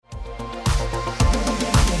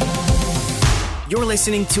You're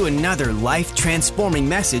listening to another life-transforming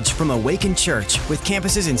message from Awaken Church with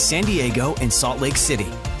campuses in San Diego and Salt Lake City.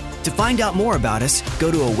 To find out more about us,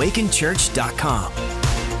 go to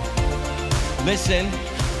awakenchurch.com. Listen,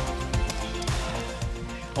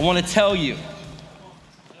 I want to tell you,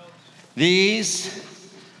 these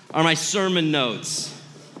are my sermon notes.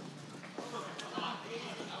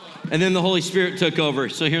 And then the Holy Spirit took over,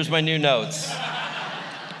 so here's my new notes.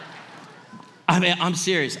 I mean, I'm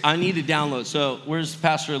serious. I need to download. So where's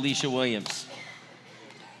Pastor Alicia Williams?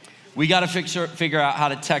 We got to figure out how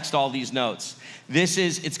to text all these notes.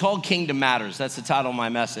 It's called Kingdom Matters. That's the title of my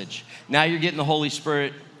message. Now you're getting the Holy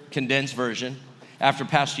Spirit condensed version after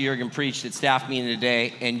Pastor Jurgen preached at staff meeting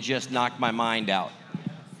today and just knocked my mind out.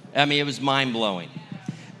 I mean, it was mind-blowing.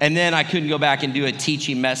 And then I couldn't go back and do a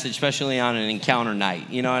teaching message, especially on an encounter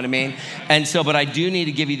night. You know what I mean? And so, but I do need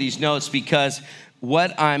to give you these notes because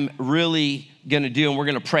what I'm really going to do, and we're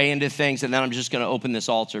going to pray into things, and then I'm just going to open this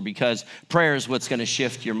altar because prayer is what's going to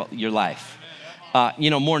shift your life.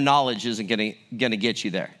 More knowledge isn't going to get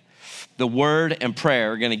you there. The word and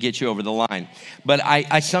prayer are going to get you over the line. But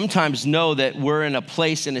I sometimes know that we're in a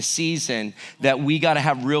place, in a season, that we got to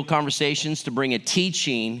have real conversations to bring a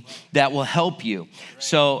teaching that will help you.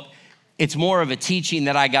 So it's more of a teaching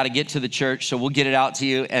that I got to get to the church, so we'll get it out to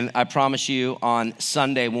you. And I promise you on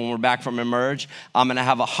Sunday when we're back from Emerge, I'm going to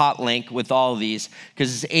have a hot link with all of these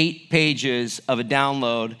because it's 8 pages of a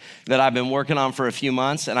download that I've been working on for a few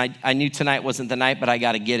months. And I knew tonight wasn't the night, but I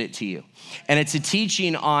got to get it to you. And it's a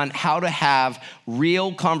teaching on how to have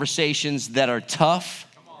real conversations that are tough,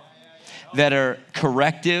 that are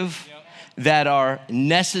corrective, that are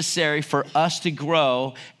necessary for us to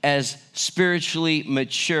grow as spiritually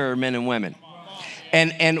mature men and women.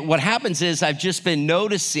 And what happens is I've just been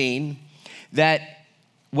noticing that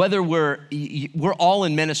whether we're all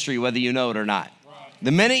in ministry, whether you know it or not.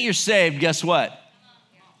 The minute you're saved, guess what?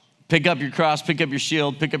 Pick up your cross, pick up your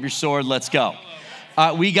shield, pick up your sword, let's go.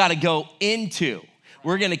 We got to go into.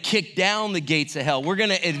 We're going to kick down the gates of hell. We're going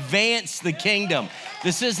to advance the kingdom.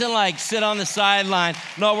 This isn't like sit on the sideline.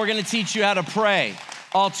 No, we're going to teach you how to pray.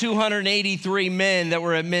 All 283 men that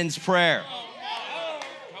were at men's prayer.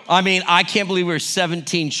 I mean, I can't believe we were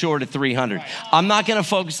 17 short of 300. I'm not going to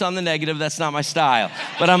focus on the negative. That's not my style.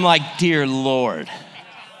 But I'm like, dear Lord,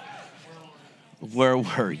 where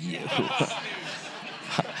were you?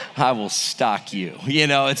 I will stalk you. You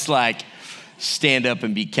know, it's like stand up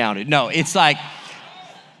and be counted. No, it's like,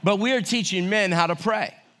 but we are teaching men how to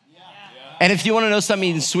pray. And if you want to know something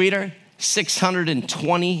even sweeter,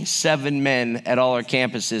 627 men at all our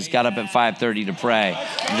campuses got up at 5:30 to pray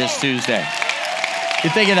this Tuesday. You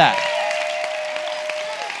think of that.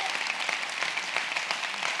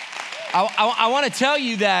 I want to tell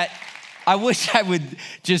you that I wish I would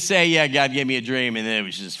just say, yeah, God gave me a dream, and then it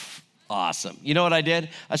was just awesome. You know what I did?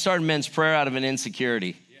 I started men's prayer out of an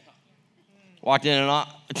insecurity. Walked in a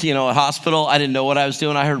hospital. I didn't know what I was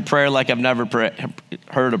doing. I heard prayer like I've never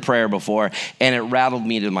heard a prayer before, and it rattled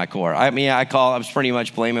me to my core. I was pretty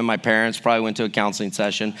much blaming my parents. Probably went to a counseling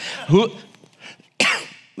session.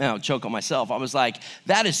 I'll choke on myself. I was like,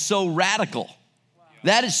 that is so radical.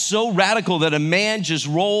 That is so radical that a man just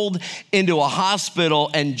rolled into a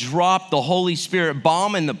hospital and dropped the Holy Spirit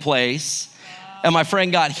bomb in the place, and my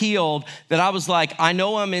friend got healed. That I was like, I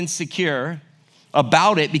know I'm insecure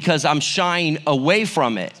about it because I'm shying away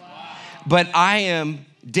from it. But I am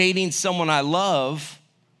dating someone I love.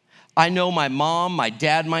 I know my mom, my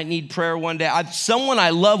dad might need prayer one day. Someone I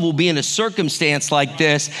love will be in a circumstance like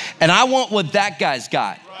this, and I want what that guy's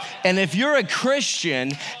got. And if you're a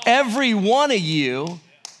Christian, every one of you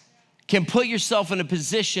can put yourself in a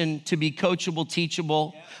position to be coachable,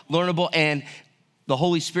 teachable, learnable, and the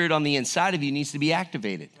Holy Spirit on the inside of you needs to be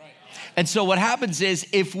activated. And so what happens is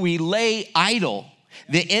if we lay idle,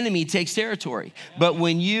 the enemy takes territory. But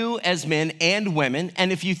when you as men and women,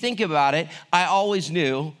 and if you think about it, I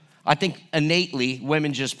think innately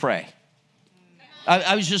women just pray.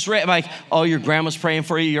 I was just like, oh, your grandma's praying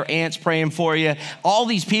for you, your aunt's praying for you, all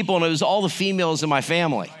these people, and it was all the females in my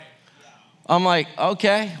family. I'm like,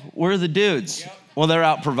 okay, where are the dudes? Well, they're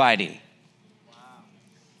out providing.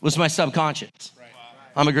 Was my subconscious.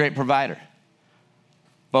 I'm a great provider.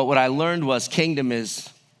 But what I learned was kingdom is,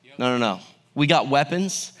 no. We got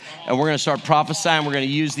weapons, and we're going to start prophesying. We're going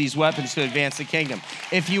to use these weapons to advance the kingdom.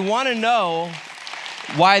 If you want to know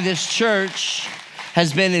why this church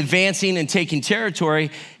has been advancing and taking territory,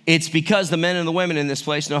 it's because the men and the women in this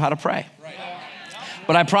place know how to pray.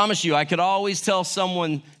 But I promise you, I could always tell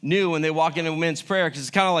someone new when they walk into men's prayer because it's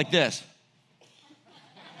kind of like this.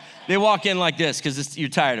 They walk in like this because you're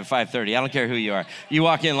tired at 5:30. I don't care who you are. You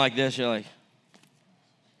walk in like this, you're like,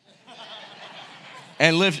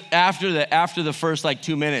 And live after the first like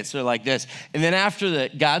 2 minutes, they're like this. And then after the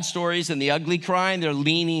God stories and the ugly crying, they're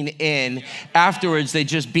leaning in. Afterwards, they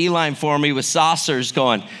just beeline for me with saucers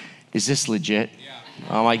going, is this legit?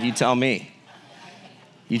 I'm like, you tell me.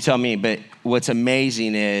 You tell me. But what's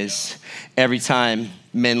amazing is every time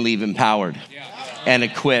men leave empowered and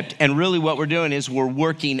equipped. And really what we're doing is we're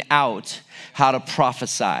working out how to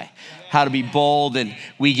prophesy, how to be bold, and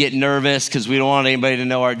we get nervous because we don't want anybody to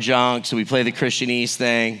know our junk, so we play the Christianese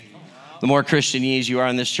thing. The more Christianese you are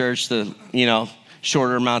in this church, the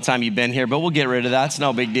shorter amount of time you've been here, but we'll get rid of that. It's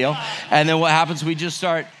no big deal. And then what happens, we just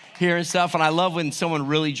start hearing stuff, and I love when someone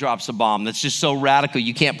really drops a bomb that's just so radical,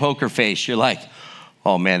 you can't poker face. You're like,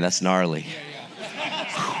 oh man, that's gnarly.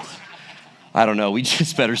 I don't know, we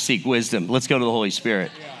just better seek wisdom. Let's go to the Holy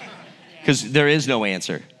Spirit. Because there is no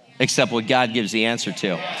answer except what God gives the answer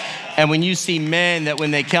to. And when you see men that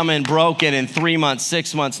when they come in broken and 3 months,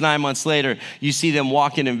 6 months, 9 months later, you see them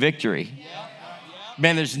walking in victory.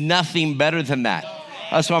 Man, there's nothing better than that.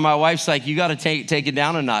 That's why my wife's like, you got to take it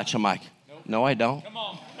down a notch. I'm like, no, I don't.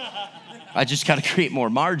 I just got to create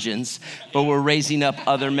more margins, but we're raising up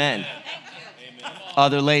other men,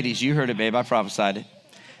 other ladies. You heard it, babe. I prophesied it.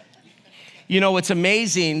 You know, what's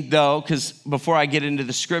amazing, though, because before I get into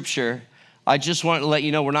the scripture, I just want to let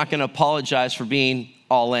you know we're not going to apologize for being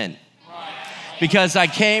all in. Because I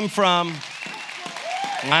came from,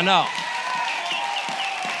 I know.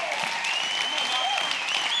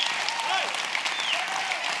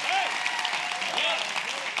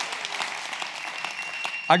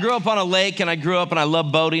 I grew up on a lake, and I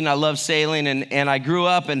love boating, I love sailing, and I grew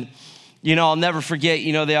up, and, I'll never forget,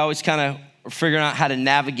 they always kind of figuring out how to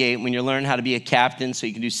navigate when you're learning how to be a captain so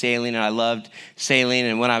you can do sailing, and I loved sailing.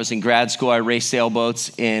 And when I was in grad school, I raced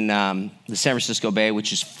sailboats in the San Francisco Bay,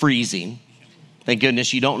 which is freezing. Thank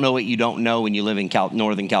goodness you don't know what you don't know when you live in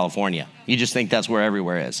Northern California. You just think that's where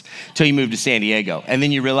everywhere is until you move to San Diego. And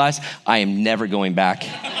then you realize, I am never going back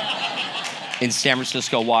in San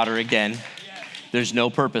Francisco water again. There's no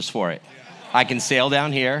purpose for it. I can sail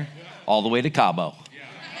down here all the way to Cabo.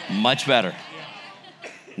 Much better.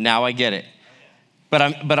 Now I get it.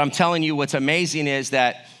 But I'm telling you, what's amazing is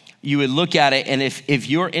that you would look at it, and if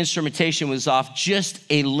your instrumentation was off just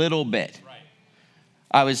a little bit.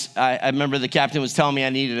 I remember the captain was telling me I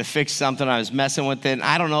needed to fix something. I was messing with it. And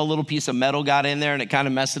I don't know, a little piece of metal got in there and it kind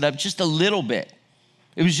of messed it up just a little bit.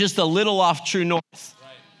 It was just a little off true north.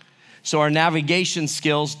 So our navigation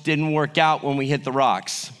skills didn't work out when we hit the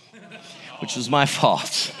rocks, which was my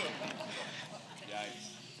fault.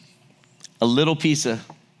 A little piece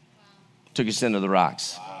took us into the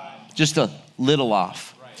rocks. Just a little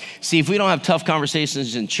off. See, if we don't have tough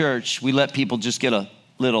conversations in church, we let people just get a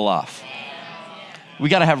little off. We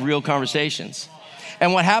got to have real conversations.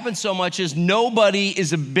 And what happens so much is nobody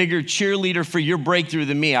is a bigger cheerleader for your breakthrough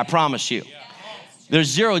than me, I promise you. There's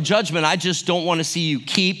zero judgment. I just don't want to see you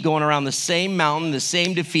keep going around the same mountain, the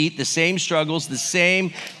same defeat, the same struggles, the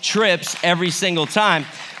same trips every single time.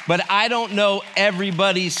 But I don't know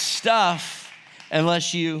everybody's stuff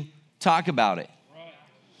unless you talk about it.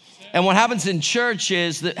 And what happens in church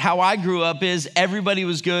is that how I grew up is everybody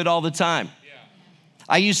was good all the time.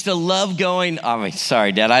 I used to love going,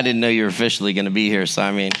 sorry, Dad, I didn't know you were officially going to be here. So,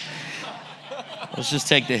 let's just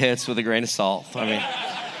take the hits with a grain of salt.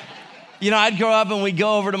 I'd grow up and we'd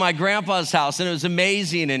go over to my grandpa's house, and it was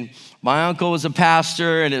amazing. And my uncle was a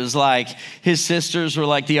pastor, and it was like his sisters were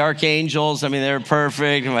like the archangels. They were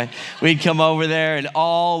perfect. We'd come over there, and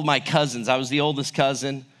all my cousins, I was the oldest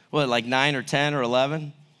cousin, like 9 or 10 or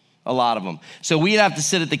 11? A lot of them. So we'd have to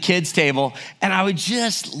sit at the kids' table, and I would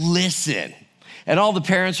just listen. And all the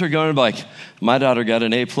parents were going like, my daughter got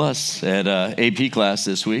an A+ at AP class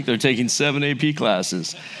this week. They're taking 7 AP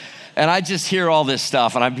classes. And I just hear all this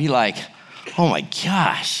stuff, and I'd be like, oh my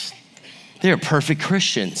gosh, they're perfect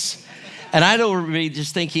Christians. And I'd be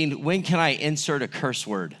just thinking, when can I insert a curse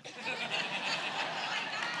word?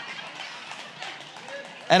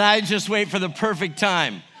 And I'd just wait for the perfect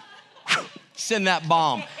time. Send that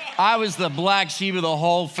bomb. I was the black sheep of the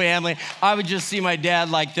whole family. I would just see my dad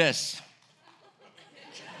like this.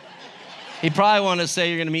 He probably wanted to say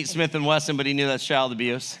you're going to meet Smith & Wesson, but he knew that's child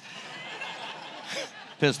abuse.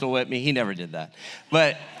 Pistol whip me. He never did that.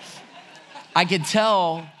 But I could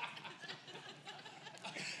tell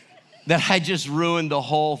that I just ruined the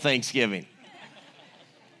whole Thanksgiving.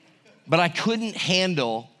 But I couldn't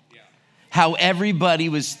handle how everybody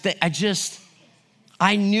was,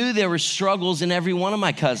 I knew there were struggles in every one of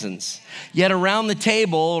my cousins. Yet around the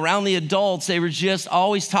table, around the adults, they were just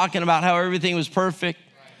always talking about how everything was perfect.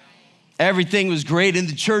 Everything was great in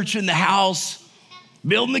the church, in the house,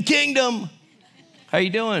 building the kingdom. How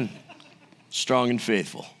you doing? strong and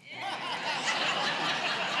faithful.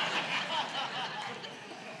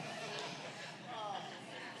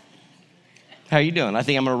 How you doing? I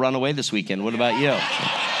think I'm gonna run away this weekend. What about you?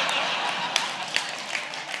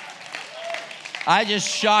 I just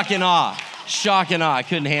shock and awe. I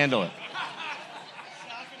couldn't handle it.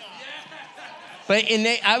 But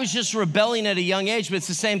I was just rebelling at a young age, but it's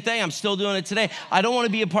the same thing. I'm still doing it today. I don't want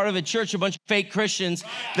to be a part of a church, a bunch of fake Christians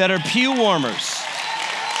that are pew warmers.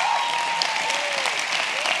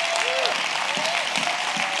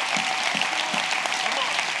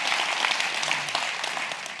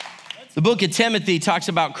 The book of Timothy talks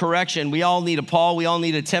about correction. We all need a Paul. We all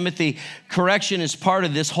need a Timothy. Correction is part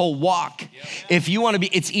of this whole walk. If you want to be,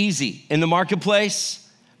 it's easy. In the marketplace,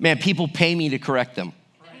 man, people pay me to correct them.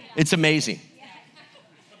 It's amazing.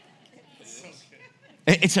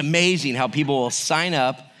 It's amazing how people will sign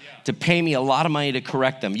up to pay me a lot of money to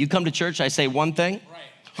correct them. You come to church, I say one thing,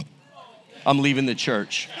 I'm leaving the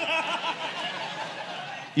church.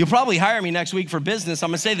 You'll probably hire me next week for business. I'm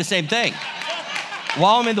gonna say the same thing.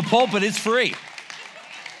 While I'm in the pulpit, it's free.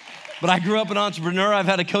 But I grew up an entrepreneur. I've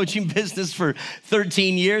had a coaching business for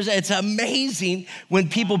 13 years. It's amazing when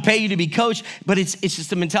people pay you to be coached, but it's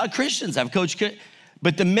just a mentality. Christians, I've coached.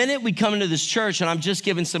 But the minute we come into this church and I'm just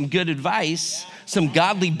giving some good advice, some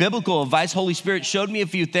godly biblical advice, Holy Spirit showed me a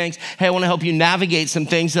few things. Hey, I want to help you navigate some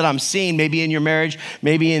things that I'm seeing, maybe in your marriage,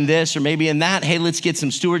 maybe in this, or maybe in that. Hey, let's get some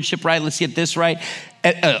stewardship right. Let's get this right.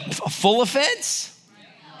 Full offense?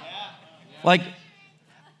 Like,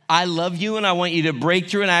 I love you and I want you to break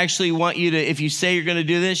through, and I actually want you to, if you say you're gonna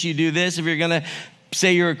do this, you do this. If you're gonna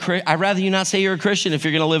say you're a Christian, I'd rather you not say you're a Christian if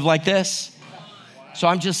you're gonna live like this. So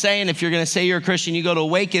I'm just saying, if you're gonna say you're a Christian, you go to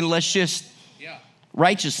Awaken, let's just,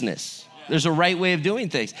 righteousness. There's a right way of doing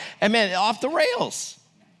things. And man, off the rails.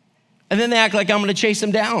 And then they act like I'm gonna chase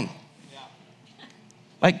them down.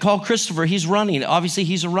 Like, call Christopher, he's running. Obviously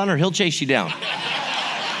he's a runner, he'll chase you down.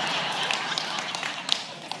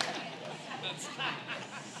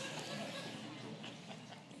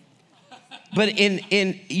 But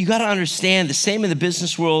you got to understand, the same in the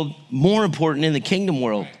business world, more important in the kingdom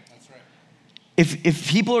world. Right. That's right. If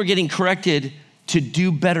people are getting corrected to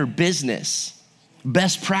do better business,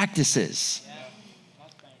 best practices,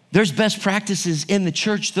 there's best practices in the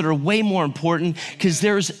church that are way more important because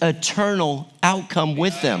there's eternal outcome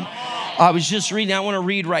with them. I was just reading, I want to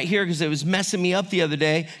read right here because it was messing me up the other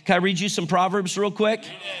day. Can I read you some Proverbs real quick?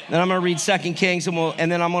 Then I'm going to read 2 Kings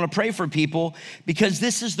and then I'm going to pray for people, because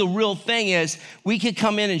this is the real thing. Is we could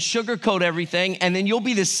come in and sugarcoat everything, and then you'll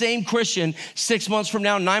be the same Christian 6 months from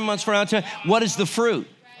now, 9 months from now. What is the fruit?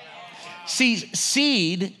 See,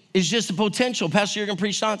 seed is just a potential. Pastor Jurgen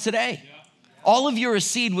preached on it today. All of you are a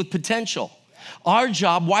seed with potential. Our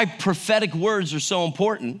job, why prophetic words are so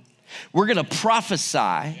important, we're going to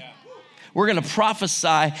prophesy. We're gonna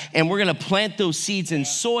prophesy and we're gonna plant those seeds in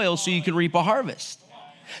soil so you can reap a harvest.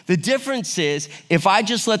 The difference is, if I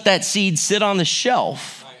just let that seed sit on the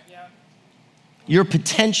shelf, your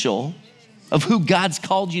potential of who God's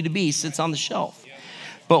called you to be sits on the shelf.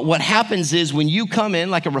 But what happens is, when you come in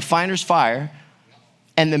like a refiner's fire,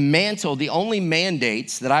 and the mantle, the only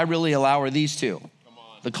mandates that I really allow are these two.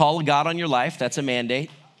 The call of God on your life, that's a mandate.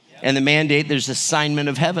 And the mandate, there's assignment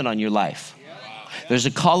of heaven on your life. There's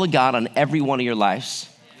a call of God on every one of your lives,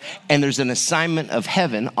 and there's an assignment of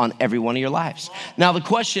heaven on every one of your lives. Now, the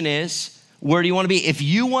question is, where do you want to be? If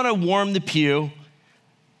you want to warm the pew,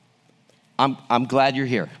 I'm glad you're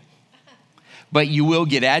here. But you will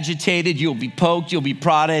get agitated, you'll be poked, you'll be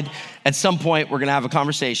prodded. At some point, we're going to have a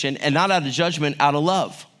conversation, and not out of judgment, out of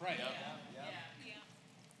love.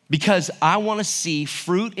 Because I want to see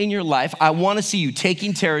fruit in your life. I want to see you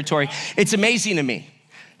taking territory. It's amazing to me.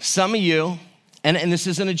 Some of you, and this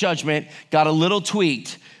isn't a judgment, got a little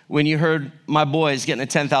tweaked when you heard my boys getting a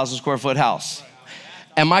 10,000 square foot house.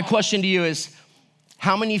 And my question to you is,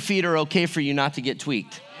 how many feet are okay for you not to get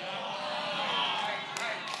tweaked?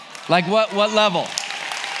 Like what level?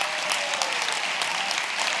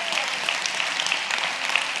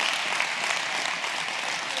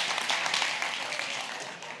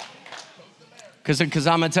 Because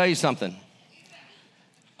I'm gonna tell you something.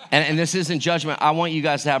 And this isn't judgment. I want you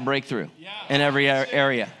guys to have breakthrough in every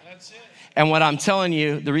area. And what I'm telling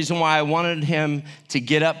you, the reason why I wanted him to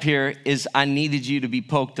get up here is I needed you to be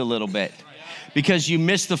poked a little bit. Because you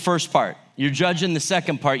missed the first part. You're judging the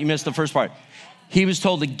second part. You missed the first part. He was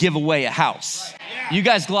told to give away a house. You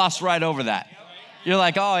guys glossed right over that. You're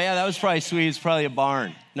like, oh yeah, that was probably sweet. It's probably a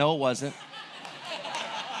barn. No, it wasn't.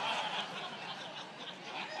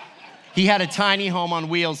 He had a tiny home on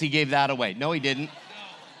wheels. He gave that away. No, he didn't.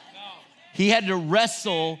 He had to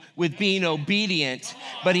wrestle with being obedient,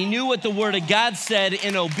 but he knew what the word of God said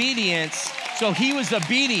in obedience, so he was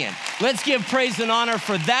obedient. Let's give praise and honor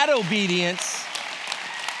for that obedience,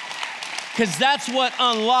 because that's what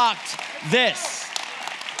unlocked this.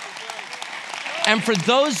 And for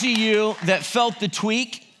those of you that felt the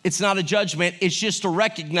tweak, it's not a judgment, it's just to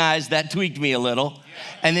recognize that tweaked me a little.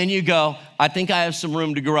 And then you go, I think I have some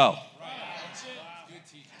room to grow.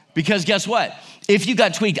 Because guess what? If you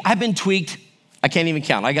got tweaked, I've been tweaked, I can't even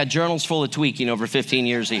count. I got journals full of tweaking over 15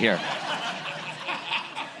 years here.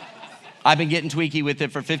 I've been getting tweaky with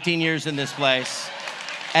it for 15 years in this place,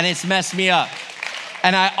 and it's messed me up.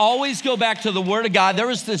 And I always go back to the word of God. There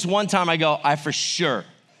was this one time I go, I for sure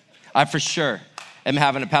am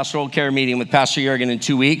having a pastoral care meeting with Pastor Jurgen in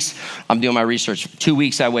 2 weeks. I'm doing my research. 2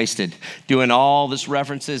 weeks I wasted doing all this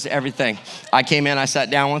references, everything. I came in, I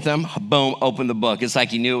sat down with him, boom, opened the book. It's like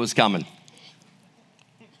he knew it was coming.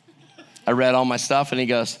 I read all my stuff and he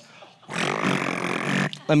goes,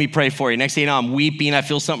 let me pray for you. Next thing you know, I'm weeping. I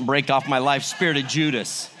feel something break off my life. Spirit of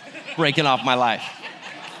Judas breaking off my life.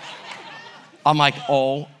 I'm like,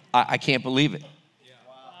 oh, I can't believe it.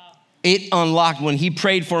 It unlocked when he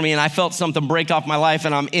prayed for me and I felt something break off my life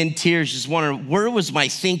and I'm in tears just wondering, where was my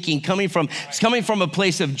thinking coming from? It's coming from a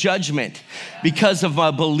place of judgment because of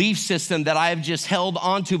a belief system that I have just held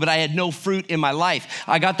onto, but I had no fruit in my life.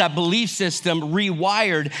 I got that belief system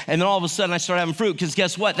rewired and then all of a sudden I started having fruit because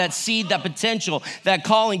guess what? That seed, that potential, that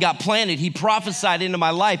calling got planted. He prophesied into my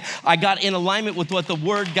life. I got in alignment with what the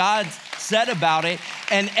word God said about it,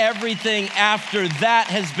 and everything after that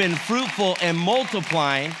has been fruitful and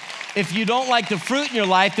multiplying. If you don't like the fruit in your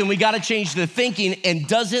life, then we got to change the thinking. And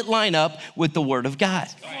does it line up with the word of God?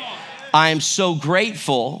 I am so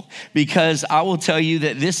grateful because I will tell you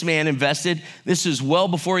that this man invested, this is well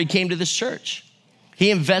before he came to this church.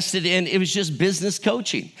 He invested in, it was just business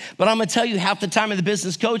coaching. But I'm gonna tell you, half the time of the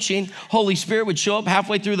business coaching, Holy Spirit would show up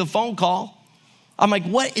halfway through the phone call. I'm like,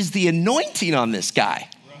 what is the anointing on this guy?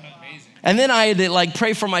 And then I had to like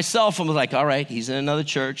pray for myself. I was like, all right, he's in another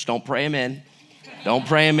church. Don't pray him in. Don't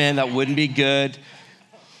pray him in. That wouldn't be good.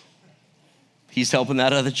 He's helping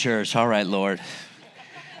that other church. All right, Lord.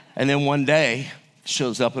 And then one day,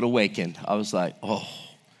 shows up at Awaken. I was like, oh,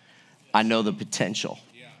 I know the potential.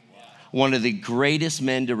 One of the greatest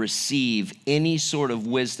men to receive any sort of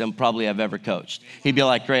wisdom probably I've ever coached. He'd be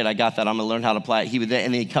like, great, I got that. I'm gonna learn how to apply it. He would,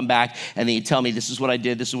 and then he'd come back and then he'd tell me, this is what I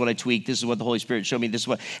did, this is what I tweaked, this is what the Holy Spirit showed me, this is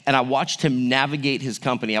what, and I watched him navigate his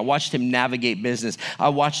company. I watched him navigate business. I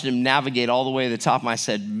watched him navigate all the way to the top. And I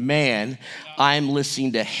said, man, I'm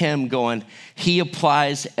listening to him going, he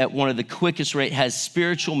applies at one of the quickest rate, has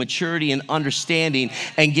spiritual maturity and understanding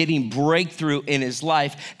and getting breakthrough in his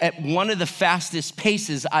life at one of the fastest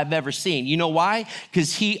paces I've ever seen. You know why?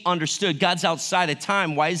 Because he understood God's outside of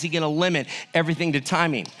time. Why is he gonna limit everything to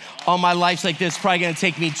timing? All my life's like this, probably gonna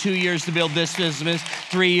take me 2 years to build this business,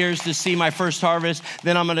 3 years to see my first harvest,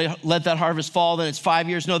 then I'm gonna let that harvest fall, then it's 5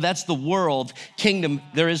 years. No, that's the world. Kingdom,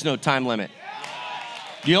 there is no time limit.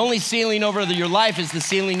 The only ceiling over your life is the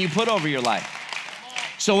ceiling you put over your life.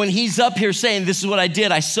 So when he's up here saying, this is what I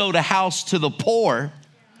did, I sowed a house to the poor,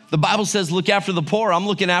 the Bible says, look after the poor, I'm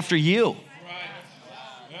looking after you.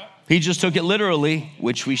 He just took it literally,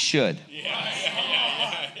 which we should.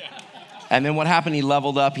 And then what happened? He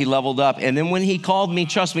leveled up. And then when he called me,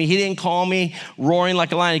 trust me, he didn't call me roaring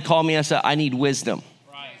like a lion. He called me, I said, I need wisdom.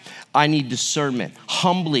 I need discernment.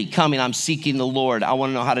 Humbly coming, I'm seeking the Lord. I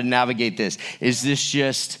wanna know how to navigate this. Is this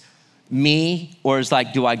just me, or is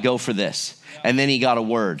like, do I go for this? And then he got a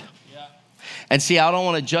word. And see, I don't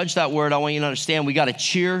want to judge that word. I want you to understand we got to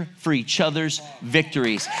cheer for each other's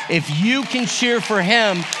victories. If you can cheer for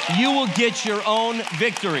him, you will get your own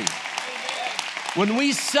victory. When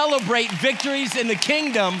we celebrate victories in the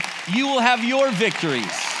kingdom, you will have your victories.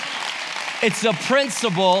 It's a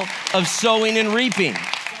principle of sowing and reaping.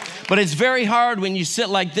 But it's very hard when you sit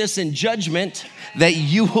like this in judgment that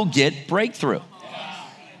you will get breakthrough.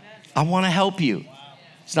 I want to help you.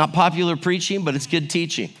 It's not popular preaching, but it's good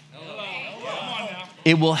teaching.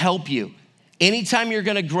 It will help you. Anytime you're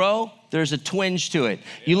gonna grow, there's a twinge to it.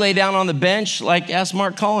 You lay down on the bench, like ask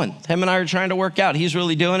Mark Cullen. Him and I are trying to work out. He's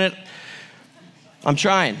really doing it. I'm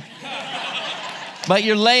trying. But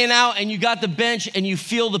you're laying out and you got the bench and you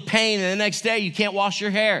feel the pain, and the next day you can't wash your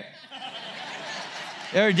hair.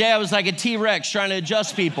 The other day I was like a T-Rex trying to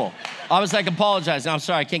adjust people. I was like apologizing. I'm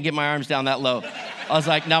sorry, I can't get my arms down that low. I was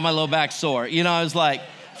like, now my low back's sore. You know, I was like,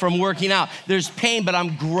 from working out. There's pain, but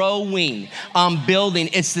I'm growing. I'm building.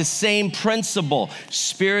 It's the same principle.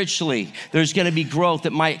 Spiritually, there's going to be growth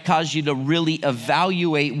that might cause you to really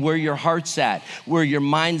evaluate where your heart's at, where your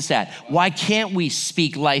mind's at. Why can't we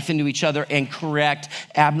speak life into each other and correct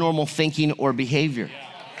abnormal thinking or behavior?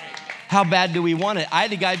 How bad do we want it? I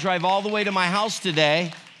had a guy drive all the way to my house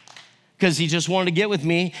today because he just wanted to get with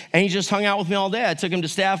me, and he just hung out with me all day. I took him to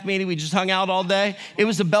staff meeting. We just hung out all day. It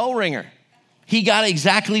was a bell ringer. He got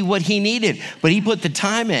exactly what he needed, but he put the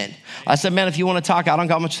time in. I said, man, if you want to talk, I don't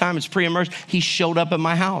got much time. It's pre-immersed. He showed up at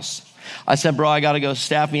my house. I said, bro, I got to go to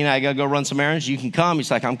staff meeting. I got to go run some errands. You can come. He's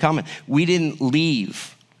like, I'm coming. We didn't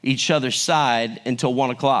leave each other's side until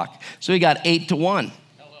 1 o'clock. So he got 8 to 1.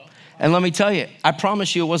 And let me tell you, I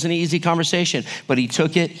promise you it wasn't an easy conversation, but he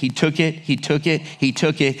took it. He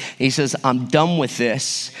says, I'm done with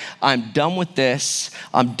this. I'm done with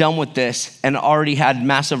this, and already had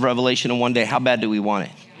massive revelation in one day. How bad do we want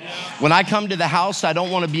it? When I come to the house, I don't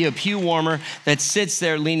want to be a pew warmer that sits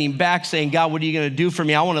there leaning back saying, God, what are you going to do for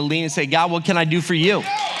me? I want to lean and say, God, what can I do for you?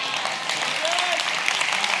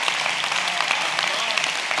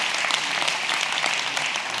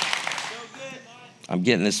 I'm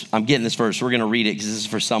getting this verse. We're going to read it because this is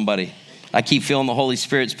for somebody. I keep feeling the Holy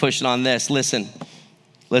Spirit's pushing on this. Listen,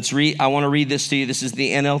 let's read. I want to read this to you. This is the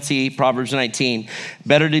NLT, Proverbs 19.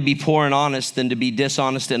 Better to be poor and honest than to be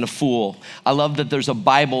dishonest and a fool. I love that there's a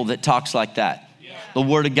Bible that talks like that. The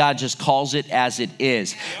Word of God just calls it as it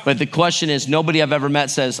is. But the question is, nobody I've ever met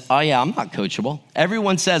says, oh yeah, I'm not coachable.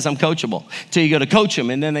 Everyone says I'm coachable until you go to coach them,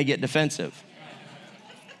 and then they get defensive.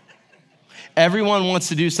 Everyone wants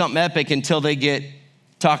to do something epic until they get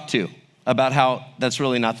talked to about how that's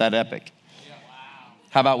really not that epic.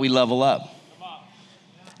 How about we level up?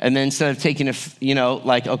 And then instead of taking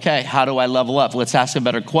okay, how do I level up? Let's ask a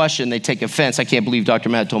better question. They take offense. I can't believe Dr.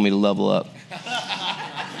 Matt told me to level up.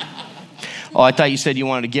 Oh, I thought you said you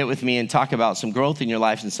wanted to get with me and talk about some growth in your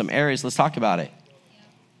life in some areas. Let's talk about it.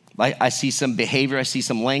 Like, I see some behavior. I see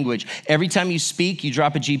some language. Every time you speak, you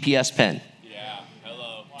drop a GPS pin.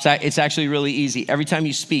 It's actually really easy. Every time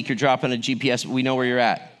you speak, you're dropping a GPS. We know where you're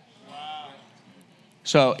at. Wow.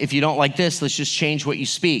 So if you don't like this, let's just change what you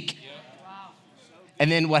speak. Wow.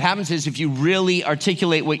 And then what happens is if you really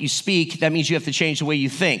articulate what you speak, that means you have to change the way you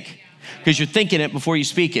think because you're thinking it before you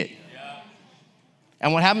speak it. Yeah.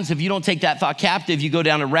 And what happens if you don't take that thought captive, you go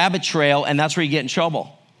down a rabbit trail, and that's where you get in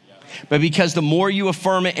trouble. Yeah. But because the more you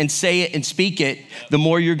affirm it and say it and speak it, the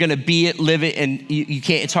more you're going to be it, live it, and you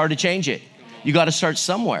can't. It's hard to change it. You got to start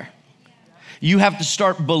somewhere. You have to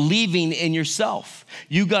start believing in yourself.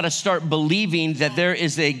 You got to start believing that there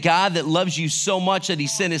is a God that loves you so much that he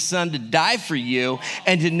sent his son to die for you,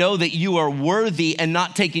 and to know that you are worthy and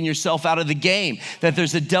not taking yourself out of the game. That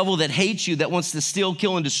there's a devil that hates you, that wants to steal,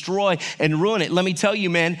 kill, and destroy and ruin it. Let me tell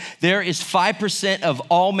you, man, there is 5% of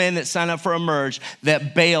all men that sign up for Emerge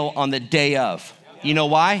that bail on the day of. You know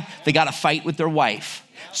why? They got to fight with their wife.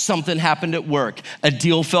 Something happened at work. A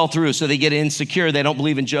deal fell through, so they get insecure. They don't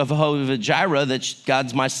believe in Jehovah Jireh, that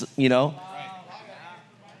God's my,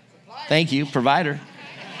 Thank you, provider.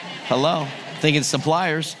 Hello. Thinking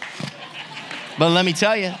suppliers. But let me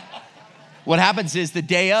tell you, what happens is the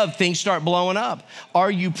day of, things start blowing up.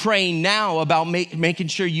 Are you praying now about making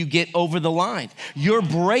sure you get over the line? Your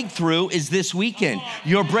breakthrough is this weekend.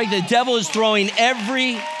 The devil is throwing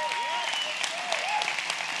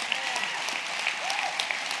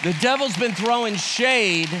The devil's been throwing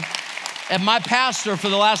shade at my pastor for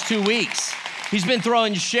the last 2 weeks. He's been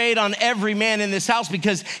throwing shade on every man in this house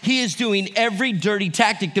because he is doing every dirty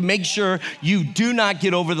tactic to make sure you do not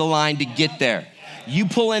get over the line to get there. You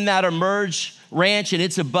pull in that Emerge ranch and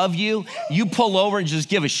it's above you, you pull over and just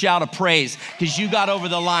give a shout of praise because you got over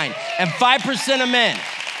the line. And 5% of men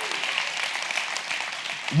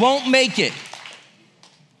won't make it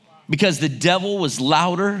because the devil was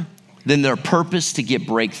louder than their purpose to get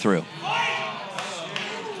breakthrough.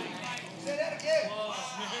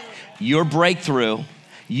 Your breakthrough,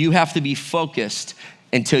 you have to be focused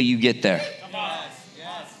until you get there.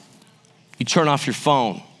 You turn off your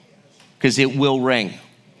phone because it will ring.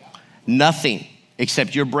 Nothing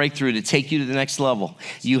except your breakthrough to take you to the next level.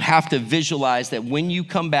 You have to visualize that when you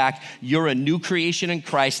come back, you're a new creation in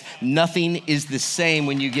Christ. Nothing is the same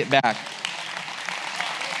when you get back.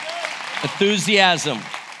 Enthusiasm.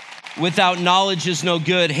 Without knowledge is no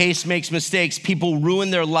good. Haste makes mistakes. People ruin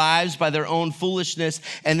their lives by their own foolishness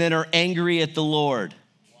and then are angry at the Lord.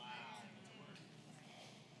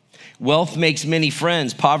 Wealth makes many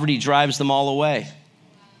friends. Poverty drives them all away.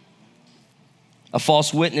 A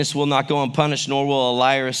false witness will not go unpunished, nor will a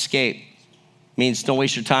liar escape. Means don't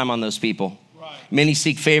waste your time on those people. Many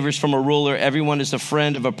seek favors from a ruler. Everyone is a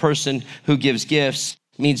friend of a person who gives gifts.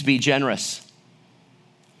 Means be generous.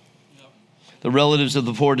 The relatives of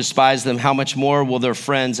the poor despise them. How much more will their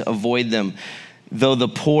friends avoid them? Though the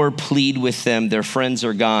poor plead with them, their friends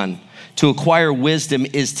are gone. To acquire wisdom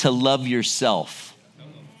is to love yourself.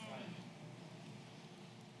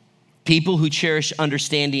 People who cherish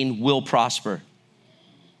understanding will prosper.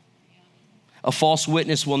 A false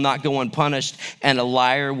witness will not go unpunished, and a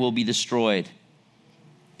liar will be destroyed.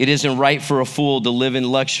 It isn't right for a fool to live in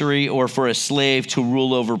luxury or for a slave to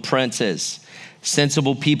rule over princes.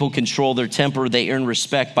 Sensible people control their temper. They earn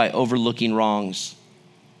respect by overlooking wrongs.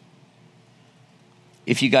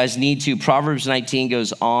 If you guys need to, Proverbs 19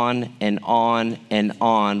 goes on and on and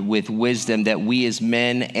on with wisdom that we as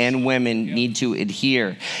men and women need to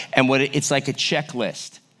adhere. And it's like a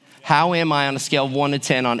checklist. How am I on a scale of 1 to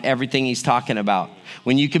 10 on everything he's talking about?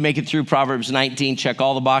 When you can make it through Proverbs 19, check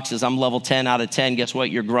all the boxes. I'm level 10 out of 10. Guess what?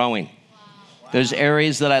 You're growing. There's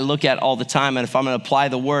areas that I look at all the time, and if I'm going to apply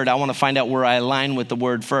the word, I want to find out where I align with the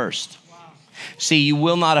word first. See, you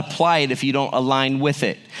will not apply it if you don't align with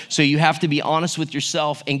it. So you have to be honest with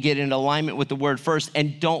yourself and get in alignment with the word first,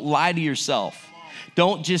 and don't lie to yourself.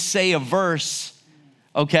 Don't just say a verse,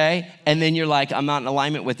 okay, and then you're like, I'm not in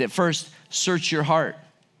alignment with it. First, search your heart.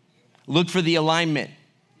 Look for the alignment.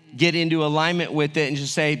 Get into alignment with it and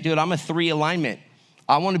just say, dude, I'm a 3 alignment.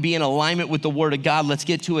 I want to be in alignment with the word of God. Let's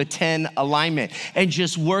get to a 10 alignment and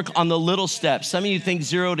just work on the little steps. Some of you think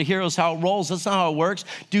 0 to hero is how it rolls. That's not how it works.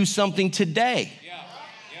 Do something today.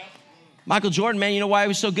 Michael Jordan, man, you know why he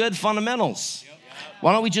was so good? Fundamentals.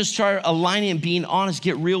 Why don't we just start aligning and being honest,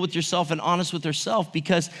 get real with yourself and honest with yourself?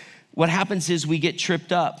 Because what happens is we get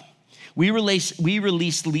tripped up. We release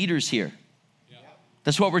leaders here.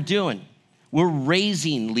 That's what we're doing. We're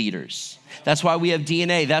raising leaders. That's why we have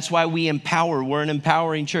DNA. That's why we empower. We're an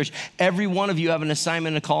empowering church. Every one of you have an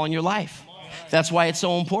assignment and a call in your life. That's why it's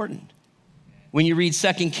so important. When you read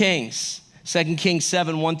 2 Kings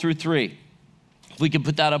 7, 1 through 3. If we could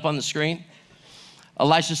put that up on the screen.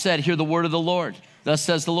 Elisha said, hear the word of the Lord. Thus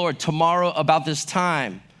says the Lord, tomorrow about this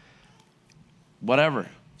time, whatever,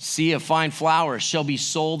 see, a fine flour shall be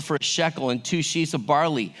sold for a shekel and 2 sheets of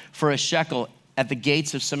barley for a shekel at the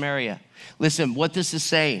gates of Samaria. Listen, what this is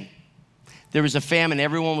saying, there was a famine.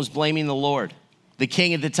 Everyone was blaming the Lord. The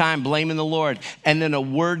king at the time blaming the Lord. And then a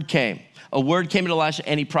word came. A word came to Elisha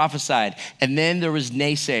and he prophesied. And then there was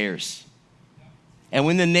naysayers. And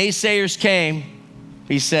when the naysayers came,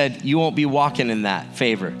 he said, you won't be walking in that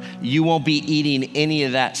favor. You won't be eating any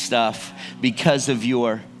of that stuff because of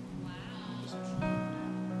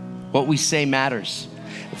what we say matters.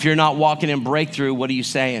 If you're not walking in breakthrough, what are you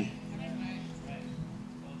saying?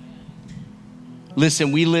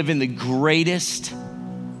 Listen, we live in the greatest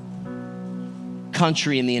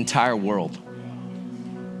country in the entire world.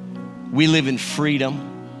 We live in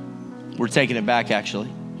freedom. We're taking it back, actually.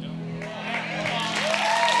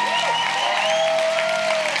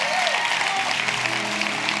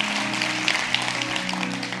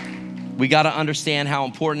 We got to understand how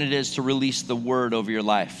important it is to release the word over your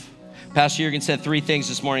life. Pastor Jurgen said 3 things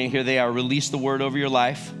this morning. Here they are. Release the word over your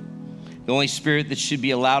life. The only spirit that should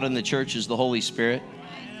be allowed in the church is the Holy Spirit.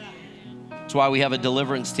 That's why we have a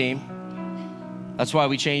deliverance team. That's why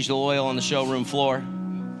we changed the oil on the showroom floor.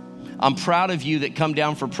 I'm proud of you that come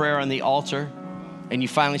down for prayer on the altar and you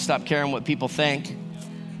finally stop caring what people think.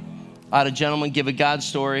 I had a gentleman give a God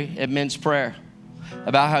story at men's prayer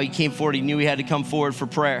about how he came forward. He knew he had to come forward for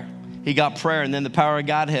prayer. He got prayer and then the power of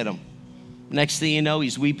God hit him. Next thing you know,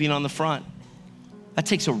 he's weeping on the front. That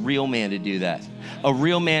takes a real man to do that. A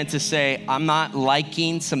real man to say, I'm not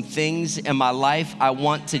liking some things in my life. I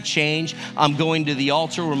want to change. I'm going to the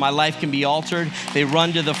altar where my life can be altered. They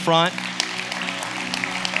run to the front.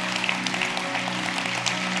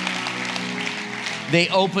 They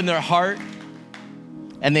open their heart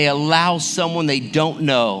and they allow someone they don't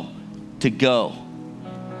know to go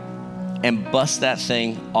and bust that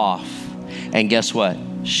thing off. And guess what?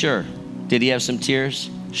 Sure. Did he have some tears?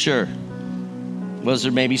 Sure. Was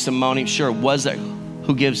there maybe some moaning? Sure. Was there?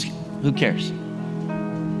 Who cares?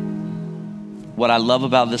 What I love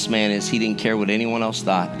about this man is he didn't care what anyone else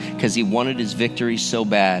thought because he wanted his victory so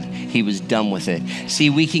bad, he was done with it.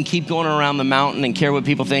 See, we can keep going around the mountain and care what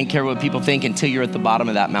people think until you're at the bottom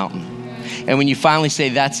of that mountain. And when you finally say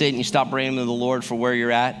that's it and you stop praying to the Lord for where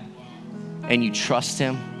you're at and you trust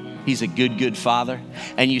him He's a good, good father.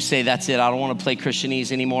 And you say, that's it. I don't want to play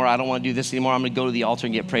Christianese anymore. I don't want to do this anymore. I'm going to go to the altar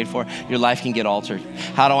and get prayed for. Your life can get altered.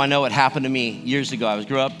 How do I know? It happened to me years ago. I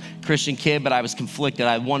grew up Christian kid, but I was conflicted.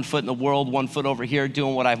 I had one foot in the world, one foot over here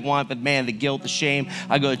doing what I want. But man, the guilt, the shame.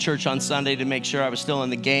 I go to church on Sunday to make sure I was still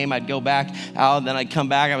in the game. I'd go back out, then I'd come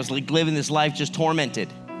back. I was like living this life just tormented.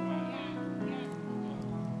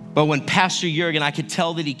 But when Pastor Jurgen, I could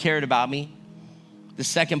tell that he cared about me. The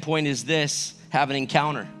second point is this: have an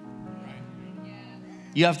encounter.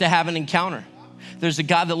 You have to have an encounter. There's a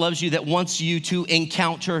God that loves you that wants you to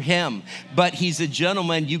encounter him, but he's a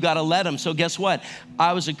gentleman. You got to let him. So guess what?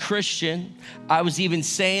 I was a Christian. I was even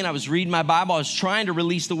saying, I was reading my Bible. I was trying to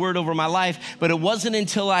release the word over my life, but it wasn't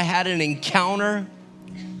until I had an encounter,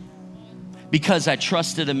 because I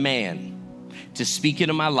trusted a man to speak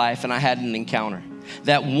into my life, and I had an encounter.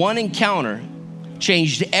 That one encounter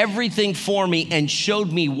changed everything for me and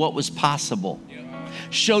showed me what was possible.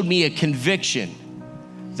 Showed me a conviction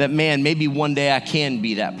that, man, maybe one day I can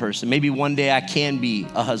be that person. Maybe one day I can be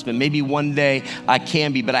a husband. Maybe one day I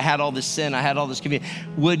can be, but I had all this sin. I had all this conviction.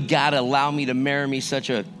 Would God allow me to marry me such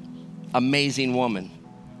an amazing woman?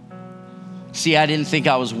 See, I didn't think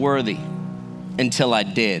I was worthy until I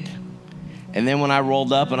did. And then when I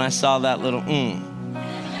rolled up and I saw that little,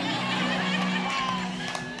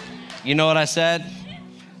 you know what I said?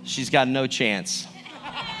 She's got no chance.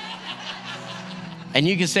 And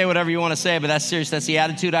you can say whatever you want to say, but that's serious. That's the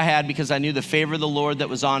attitude I had, because I knew the favor of the Lord that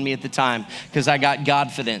was on me at the time, because I got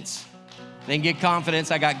Godfidence. Didn't get confidence,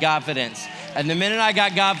 I got Godfidence. And the minute I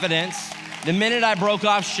got Godfidence, the minute I broke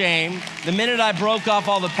off shame, the minute I broke off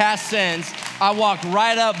all the past sins, I walked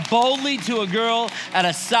right up boldly to a girl at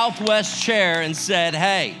a Southwest chair and said,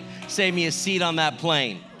 hey, save me a seat on that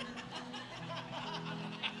plane.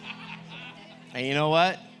 And you know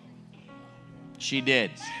what? She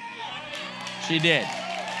did. She did.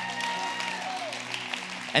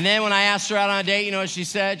 And then when I asked her out on a date, you know what she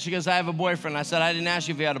said? She goes, I have a boyfriend. I said, I didn't ask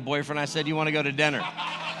you if you had a boyfriend. I said, you want to go to dinner?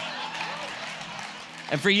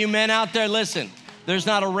 And for you men out there, listen, there's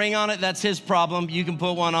not a ring on it. That's his problem. You can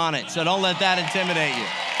put one on it. So don't let that intimidate you.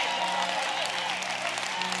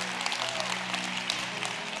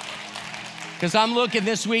 Because I'm looking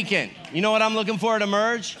this weekend. You know what I'm looking for at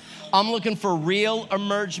Emerge? I'm looking for real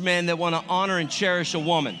Emerge men that want to honor and cherish a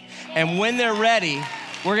woman. And when they're ready,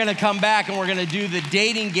 we're going to come back and we're going to do the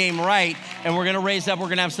dating game right. And we're going to raise up. We're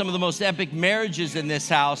going to have some of the most epic marriages in this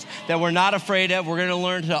house that we're not afraid of. We're going to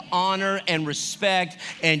learn to honor and respect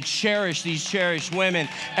and cherish these cherished women.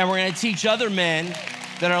 And we're going to teach other men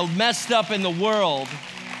that are messed up in the world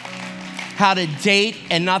how to date,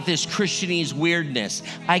 and not this Christianese weirdness.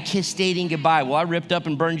 I kissed dating goodbye. Well, I ripped up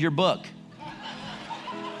and burned your book.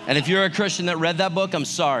 And if you're a Christian that read that book, I'm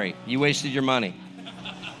sorry. You wasted your money.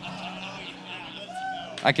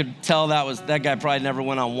 I could tell that guy probably never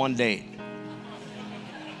went on one date.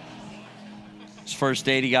 His first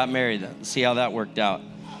date, he got married. Let's see how that worked out.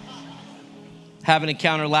 Have an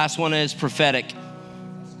encounter. Last one is prophetic.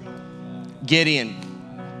 Gideon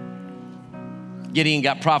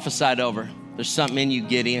got prophesied over. There's something in you,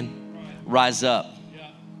 Gideon. Rise up.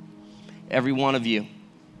 Every one of you.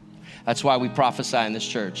 That's why we prophesy in this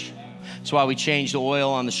church. That's why we change the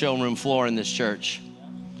oil on the showroom floor in this church.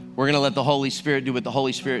 We're going to let the Holy Spirit do what the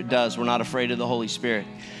Holy Spirit does. We're not afraid of the Holy Spirit.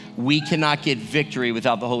 We cannot get victory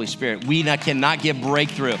without the Holy Spirit. We cannot get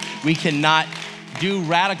breakthrough. We cannot do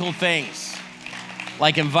radical things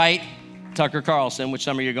like invite Tucker Carlson, which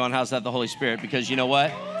some of you are going, how's that the Holy Spirit? Because you know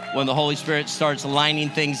what? When the Holy Spirit starts lining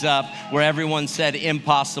things up where everyone said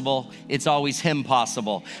impossible, it's always him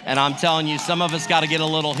possible. And I'm telling you, some of us got to get a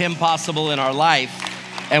little him possible in our life,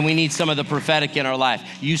 and we need some of the prophetic in our life.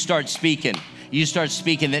 You start speaking. You start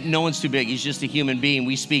speaking that no one's too big. He's just a human being.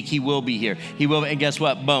 We speak, he will be here. He will, and guess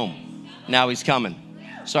what? Boom. Now he's coming.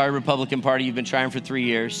 Sorry, Republican Party, you've been trying for 3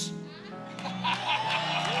 years.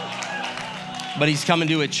 But he's coming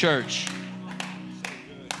to a church.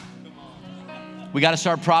 We got to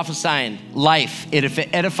start prophesying life. If it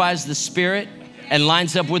edifies the spirit and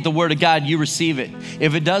lines up with the word of God, you receive it.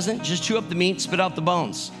 If it doesn't, just chew up the meat, spit out the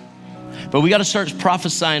bones. But we got to start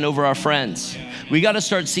prophesying over our friends. We got to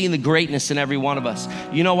start seeing the greatness in every one of us.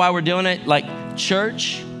 You know why we're doing it? Like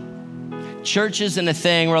church isn't a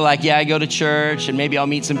thing. We're like, yeah, I go to church and maybe I'll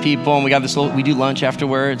meet some people and we do lunch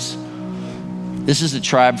afterwards. This is a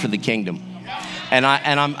tribe for the kingdom. And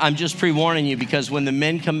I'm just pre-warning you, because when the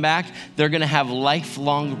men come back, they're going to have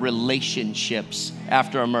lifelong relationships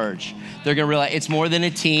after Emerge. They're going to realize it's more than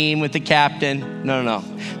a team with the captain. No.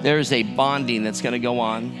 There is a bonding that's going to go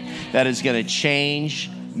on that is going to change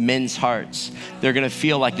men's hearts. They're gonna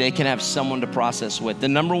feel like they can have someone to process with. The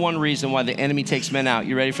number one reason why the enemy takes men out,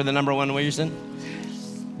 you ready for the number one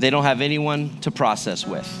reason? They don't have anyone to process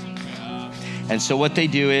with. And so what they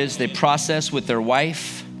do is they process with their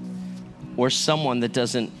wife or someone that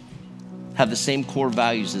doesn't have the same core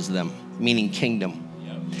values as them, meaning kingdom.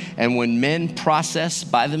 And when men process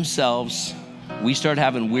by themselves, we start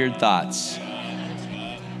having weird thoughts.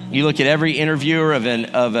 You look at every interviewer of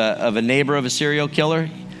a neighbor of a serial killer.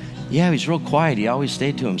 Yeah, he's real quiet. He always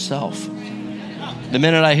stayed to himself. The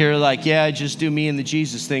minute I hear like, yeah, I just do me and the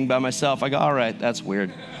Jesus thing by myself, I go, all right, that's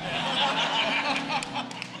weird.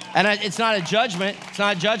 And it's not a judgment. It's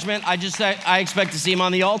not a judgment. I just say, I expect to see him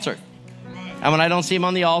on the altar. And when I don't see him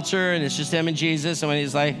on the altar and it's just him and Jesus, and when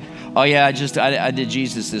he's like, oh yeah, I did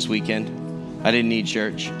Jesus this weekend. I didn't need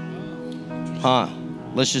church.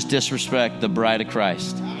 Let's just disrespect the bride of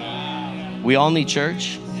Christ. We all need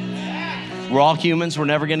church. We're all humans. We're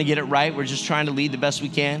never gonna get it right. We're just trying to lead the best we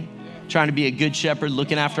can, trying to be a good shepherd,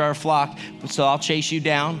 looking after our flock. So I'll chase you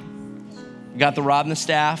down. Got the rod and the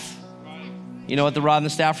staff. You know what the rod and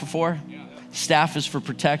the staff are for? Staff is for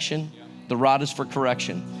protection. The rod is for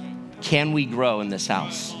correction. Can we grow in this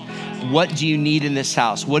house? What do you need in this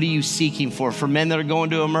house? What are you seeking for? For men that are going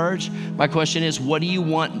to emerge, my question is, what do you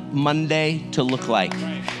want Monday to look like?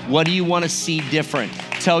 What do you want to see different?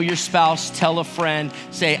 Tell your spouse, tell a friend,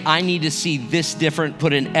 say, I need to see this different,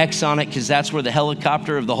 put an X on it, because that's where the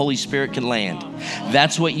helicopter of the Holy Spirit can land.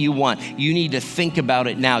 That's what you want. You need to think about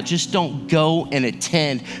it now. Just don't go and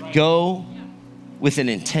attend. Go with an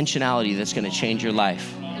intentionality that's going to change your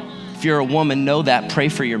life. If you're a woman, know that. Pray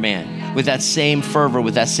for your man with that same fervor,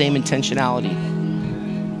 with that same intentionality.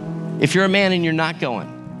 If you're a man and you're not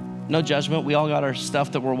going, no judgment. We all got our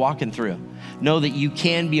stuff that we're walking through. Know that you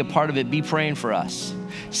can be a part of it. Be praying for us.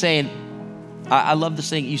 Saying, I love this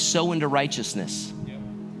thing. You sow into righteousness.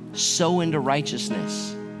 Sow into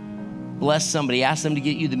righteousness. Bless somebody. Ask them to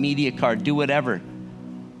get you the media card. Do whatever.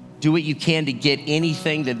 Do what you can to get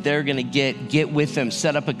anything that they're gonna get. Get with them.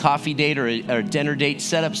 Set up a coffee date or a dinner date.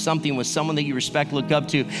 Set up something with someone that you respect, look up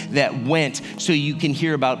to, that went, so you can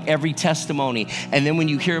hear about every testimony. And then when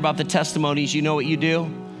you hear about the testimonies, you know what you do?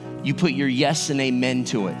 You put your yes and amen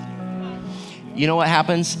to it. You know what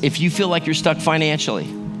happens? If you feel like you're stuck financially,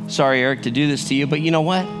 sorry, Eric, to do this to you, but you know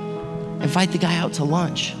what? Invite the guy out to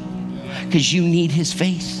lunch, because you need his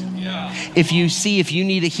faith. If you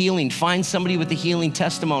need a healing, find somebody with a healing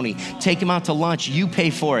testimony. Take him out to lunch. You pay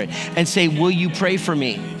for it and say, will you pray for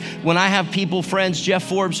me? When I have people, friends, Jeff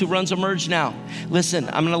Forbes, who runs Emerge now. Listen,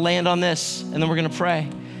 I'm going to land on this and then we're going to pray.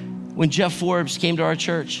 When Jeff Forbes came to our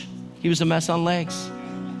church, he was a mess on legs.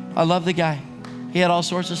 I love the guy. He had all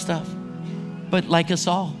sorts of stuff. But like us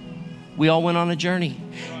all, we all went on a journey.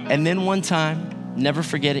 And then one time, never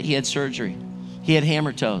forget it, he had surgery. He had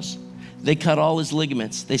hammer toes. They cut all his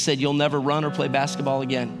ligaments. They said, you'll never run or play basketball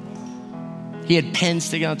again. He had pins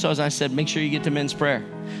sticking out his toes. I said, make sure you get to men's prayer.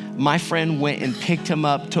 My friend went and picked him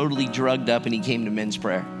up, totally drugged up, and he came to men's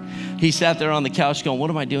prayer. He sat there on the couch going,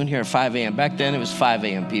 what am I doing here at 5 a.m.? Back then, it was 5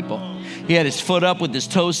 a.m., people. He had his foot up with his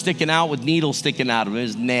toes sticking out with needles sticking out of him. It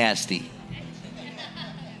was nasty.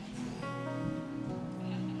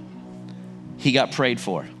 He got prayed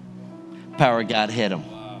for. Power of God hit him.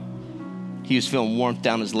 He was feeling warmth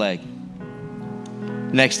down his leg.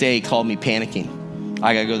 Next day, he called me panicking.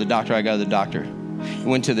 I gotta go to the doctor, I gotta go to the doctor. He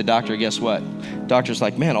went to the doctor, guess what? Doctor's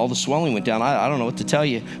like, man, all the swelling went down. I don't know what to tell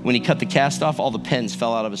you. When he cut the cast off, all the pins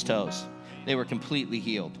fell out of his toes. They were completely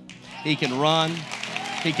healed. He can run,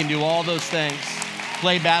 he can do all those things,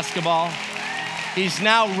 play basketball. He's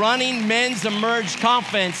now running Men's Emerge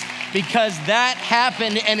Conference because that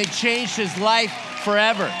happened and it changed his life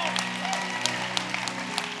forever.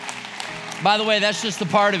 By the way, that's just a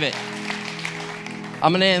part of it.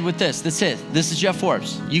 I'm gonna end with this. That's it. This is Jeff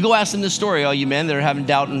Forbes. You go ask him this story, all you men that are having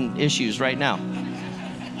doubt and issues right now.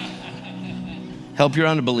 Help your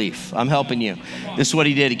unbelief. I'm helping you. This is what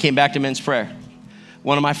he did. He came back to men's prayer.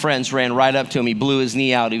 One of my friends ran right up to him. He blew his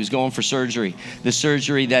knee out. He was going for surgery. The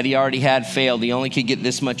surgery that he already had failed. He only could get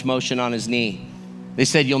this much motion on his knee. They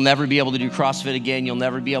said, you'll never be able to do CrossFit again. You'll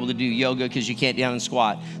never be able to do yoga because you can't down and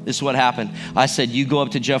squat. This is what happened. I said, you go up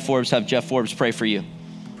to Jeff Forbes, have Jeff Forbes pray for you.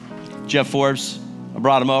 Jeff Forbes, I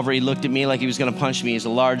brought him over. He looked at me like he was going to punch me. He's a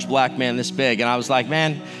large black man this big. And I was like,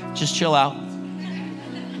 man, just chill out.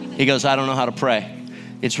 He goes, I don't know how to pray.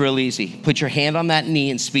 It's real easy. Put your hand on that knee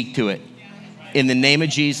and speak to it in the name of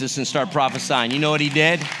Jesus and start prophesying. You know what he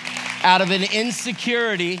did? Out of an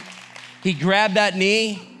insecurity, he grabbed that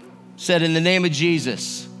knee, said, in the name of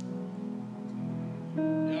Jesus.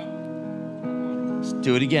 Let's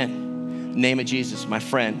do it again. Name of Jesus. My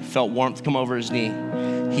friend felt warmth come over his knee.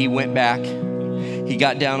 He went back. He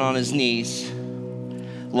got down on his knees,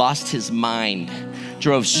 lost his mind,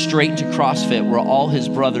 drove straight to CrossFit where all his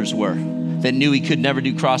brothers were that knew he could never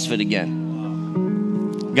do CrossFit again.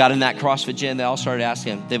 Got in that CrossFit gym, they all started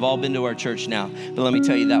asking him. They've all been to our church now. But let me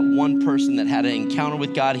tell you, that one person that had an encounter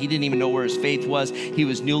with God, he didn't even know where his faith was. He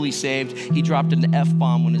was newly saved. He dropped an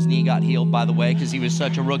F-bomb when his knee got healed, by the way, because he was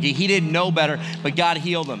such a rookie. He didn't know better, but God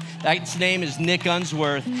healed him. His name is Nick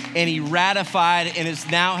Unsworth, and he ratified and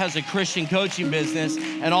now has a Christian coaching business,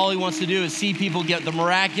 and all he wants to do is see people get the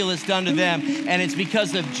miraculous done to them, and it's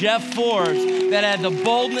because of Jeff Forbes that had the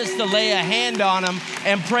boldness to lay a hand on him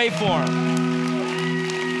and pray for him.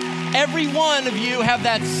 Every one of you have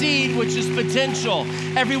that seed, which is potential.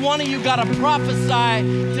 Every one of you got to prophesy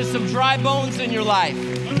to some dry bones in your life.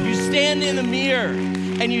 You stand in the mirror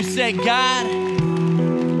and you say, God,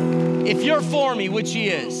 if you're for me, which he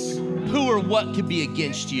is, who or what could be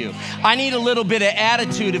against you? I need a little bit of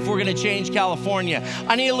attitude if we're going to change California.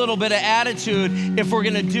 I need a little bit of attitude if we're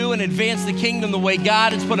going to do and advance the kingdom the way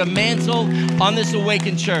God has put a mantle on this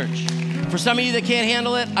Awakened church. For some of you that can't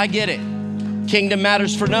handle it, I get it. Kingdom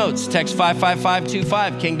Matters for notes. Text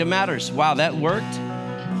 55525, Kingdom Matters. Wow, that worked?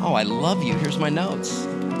 Oh, I love you. Here's my notes.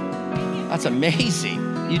 That's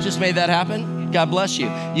amazing. You just made that happen? God bless you.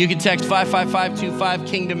 You can text 55525,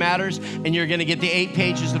 Kingdom Matters, and you're going to get the 8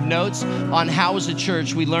 pages of notes on how as a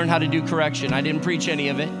church we learn how to do correction. I didn't preach any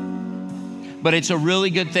of it, but it's a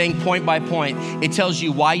really good thing, point by point. It tells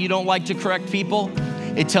you why you don't like to correct people.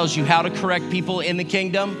 It tells you how to correct people in the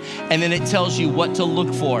kingdom, and then it tells you what to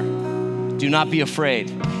look for. Do not be afraid.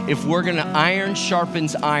 If we're gonna iron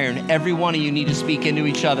sharpens iron, every one of you need to speak into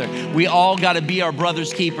each other. We all gotta be our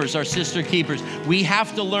brother's keepers, our sister keepers. We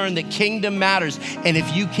have to learn that kingdom matters. And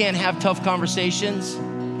if you can't have tough conversations,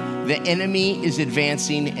 the enemy is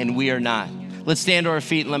advancing and we are not. Let's stand to our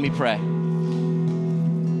feet and let me pray.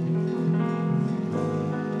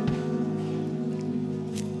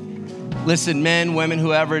 Listen, men, women,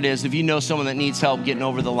 whoever it is, if you know someone that needs help getting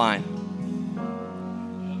over the line,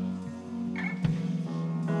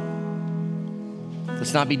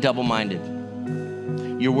 let's not be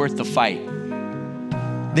double-minded. You're worth the fight.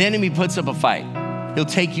 The enemy puts up a fight. He'll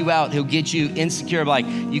take you out. He'll get you insecure, like,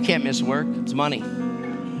 you can't miss work. It's money.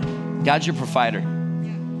 God's your provider.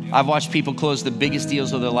 I've watched people close the biggest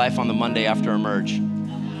deals of their life on the Monday after Emerge.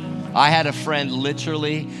 I had a friend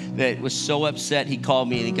literally that was so upset, he called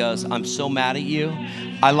me and he goes, I'm so mad at you.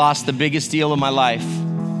 I lost the biggest deal of my life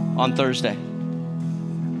on Thursday.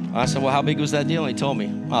 I said, well, how big was that deal? And he told me.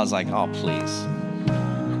 I was like, oh, please.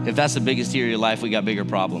 If that's the biggest deal of your life, we got bigger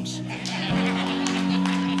problems.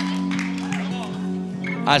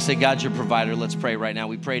 I said, God's your provider. Let's pray right now.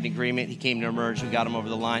 We prayed in agreement. He came to Emerge. We got him over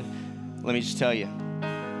the line. Let me just tell you,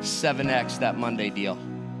 7X that Monday deal.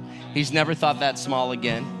 He's never thought that small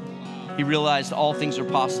again. He realized all things are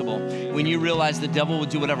possible. When you realize the devil will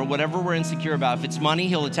do whatever we're insecure about. If it's money,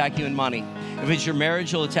 he'll attack you in money. If it's your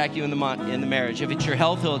marriage, he'll attack you in the marriage. If it's your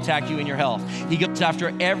health, he'll attack you in your health. He goes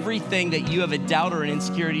after everything that you have a doubt or an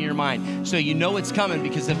insecurity in your mind. So you know it's coming,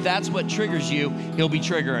 because if that's what triggers you, he'll be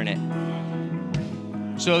triggering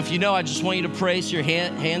it. So if you know, I just want you to place your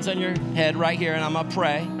hands on your head right here, and I'm gonna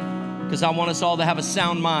pray, because I want us all to have a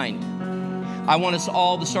sound mind. I want us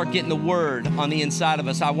all to start getting the word on the inside of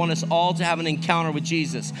us. I want us all to have an encounter with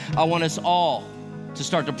Jesus. I want us all to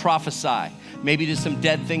start to prophesy, maybe to some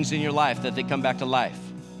dead things in your life, that they come back to life.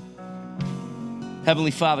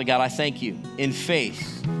 Heavenly Father, God, I thank you. In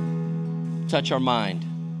faith, touch our mind.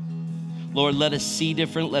 Lord, let us see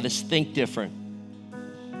different. Let us think different.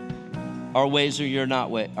 Our ways are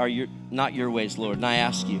not your ways, Lord. And I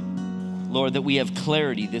ask you, Lord, that we have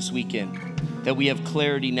clarity this weekend. That we have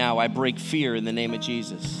clarity now. I break fear in the name of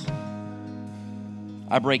Jesus.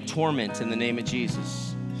 I break torment in the name of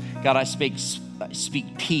Jesus. God, I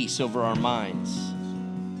speak peace over our minds.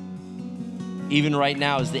 Even right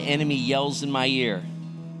now, as the enemy yells in my ear,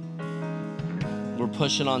 we're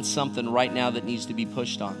pushing on something right now that needs to be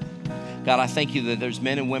pushed on. God, I thank you that there's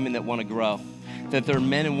men and women that want to grow. That there are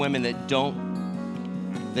men and women that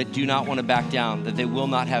do not want to back down. That they will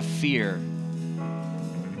not have fear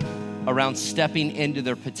around stepping into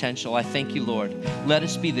their potential. I thank you, Lord. Let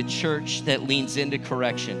us be the church that leans into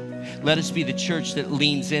correction. Let us be the church that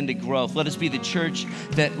leans into growth. Let us be the church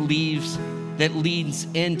that leans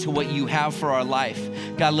into what you have for our life.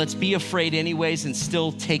 God, let's be afraid anyways and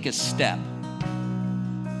still take a step.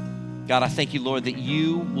 God, I thank you, Lord, that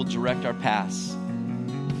you will direct our paths.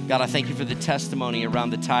 God, I thank you for the testimony around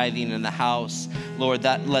the tithing and the house. Lord,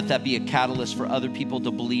 let that be a catalyst for other people to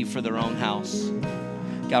believe for their own house.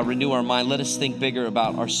 God, renew our mind. Let us think bigger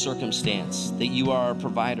about our circumstance, that you are our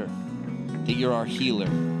provider, that you're our healer,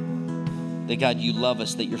 that God, you love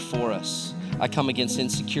us, that you're for us. I come against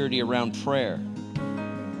insecurity around prayer.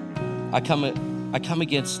 I come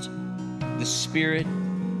against the spirit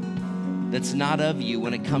that's not of you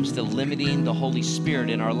when it comes to limiting the Holy Spirit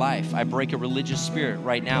in our life. I break a religious spirit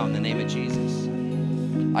right now in the name of Jesus.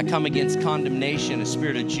 I come against condemnation, a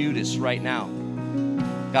spirit of Judas right now.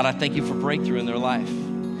 God, I thank you for breakthrough in their life.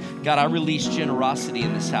 God, I release generosity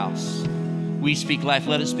in this house. We speak life.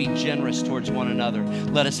 Let us be generous towards one another.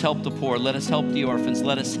 Let us help the poor. Let us help the orphans.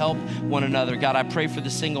 Let us help one another. God, I pray for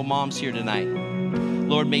the single moms here tonight.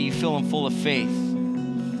 Lord, may you fill them full of faith.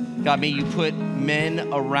 God, may you put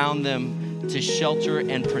men around them to shelter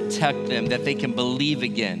and protect them, that they can believe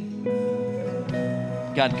again.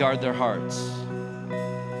 God, guard their hearts.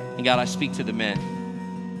 And God, I speak to the men.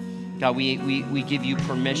 God, we give you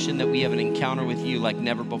permission that we have an encounter with you like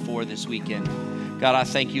never before this weekend. God, I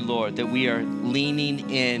thank you, Lord, that we are leaning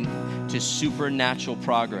in to supernatural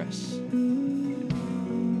progress.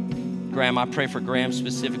 Graham, I pray for Graham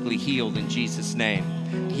specifically, healed in Jesus' name.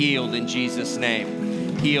 Healed in Jesus'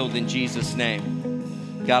 name. Healed in Jesus' name.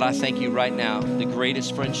 God, I thank you right now. The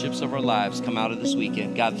greatest friendships of our lives come out of this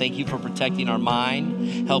weekend. God, thank you for protecting our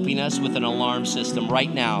mind, helping us with an alarm system.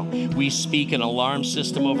 Right now, we speak an alarm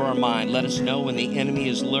system over our mind. Let us know when the enemy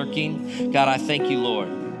is lurking. God, I thank you, Lord,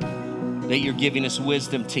 that you're giving us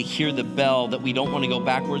wisdom to hear the bell, that we don't want to go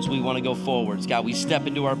backwards, we want to go forwards. God, we step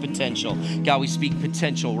into our potential. God, we speak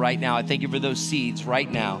potential right now. I thank you for those seeds right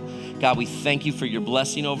now. God, we thank you for your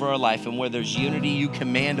blessing over our life. And where there's unity, you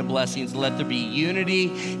command a blessings. Let there be unity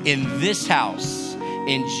in this house.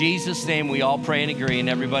 In Jesus' name, we all pray and agree. And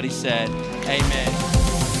everybody said, amen.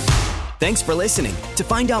 Thanks for listening. To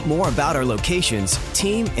find out more about our locations,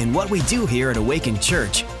 team, and what we do here at Awaken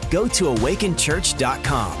Church, go to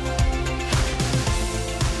awakenchurch.com.